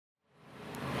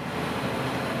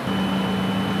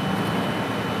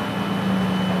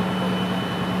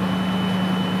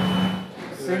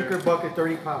100 bucket,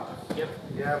 30 pounds. Yep.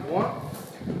 You have one?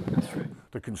 That's right.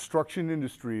 The construction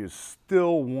industry is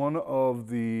still one of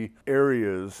the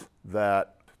areas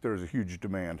that there's a huge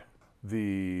demand.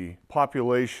 The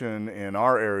population in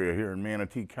our area here in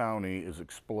Manatee County is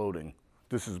exploding.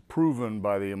 This is proven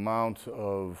by the amount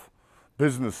of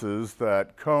businesses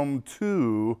that come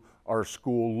to our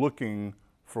school looking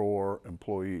for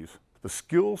employees. The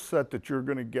skill set that you're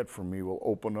going to get from me will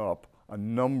open up a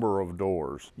number of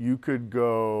doors. You could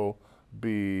go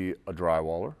be a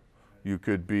drywaller, you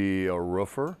could be a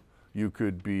roofer, you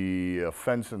could be a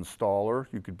fence installer,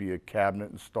 you could be a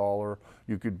cabinet installer,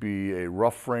 you could be a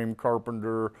rough frame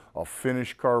carpenter, a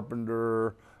finish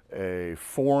carpenter, a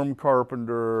form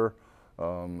carpenter.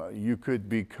 You could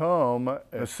become an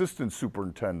assistant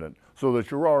superintendent so that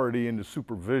you're already into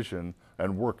supervision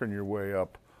and working your way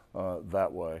up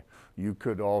that way. You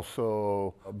could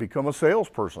also become a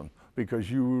salesperson because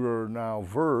you are now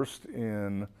versed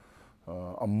in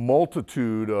a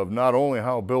multitude of not only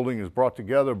how a building is brought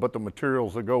together, but the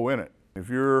materials that go in it. If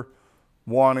you're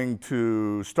wanting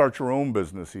to start your own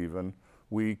business even,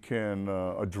 we can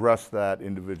address that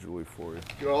individually for you.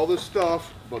 Get all this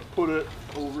stuff, but put it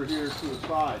over here to the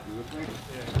side, you with me?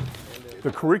 Yeah.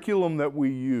 The curriculum that we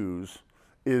use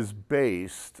is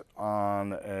based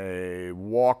on a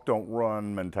walk, don't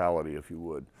run mentality, if you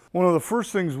would. One of the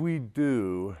first things we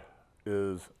do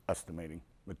is estimating,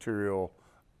 material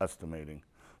estimating.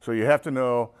 So you have to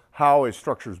know how a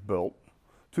structure is built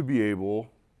to be able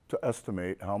to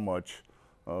estimate how much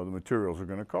the materials are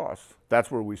going to cost. That's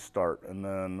where we start, and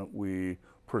then we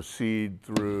proceed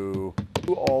through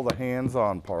all the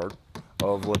hands-on part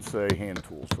of, let's say, hand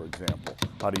tools, for example.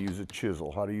 How to use a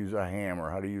chisel, how to use a hammer,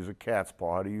 how to use a cat's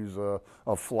paw, how to use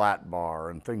a flat bar,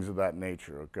 and things of that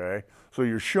nature, okay? So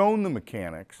you're shown the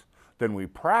mechanics, then we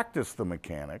practice the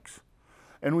mechanics,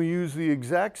 and we use the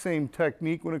exact same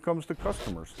technique when it comes to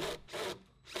customers.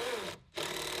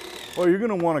 Well, you're going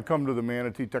to want to come to the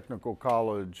Manatee Technical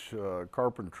College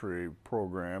Carpentry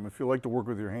Program if you like to work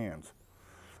with your hands,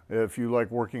 if you like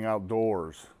working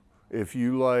outdoors, if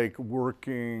you like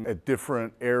working at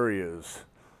different areas.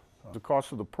 The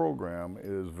cost of the program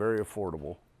is very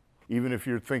affordable. Even if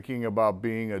you're thinking about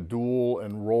being a dual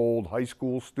enrolled high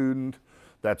school student,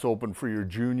 that's open for your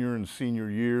junior and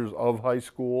senior years of high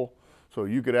school. So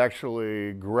you could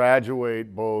actually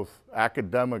graduate both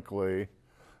academically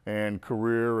and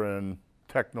career and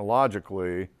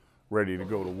technologically ready to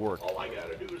go to work. All I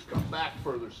got to do is come back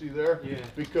further, see there? Yeah.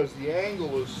 Because the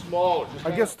angle is smaller.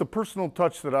 I guess the personal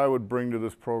touch that I would bring to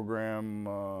this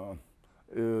program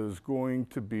is going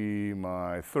to be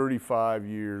my 35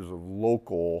 years of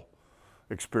local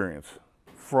experience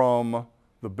from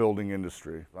the building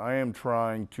industry. I am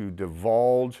trying to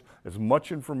divulge as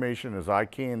much information as I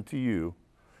can to you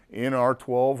in our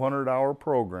 1,200-hour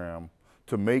program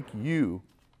to make you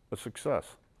a success.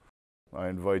 I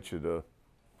invite you to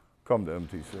come to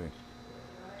MTC.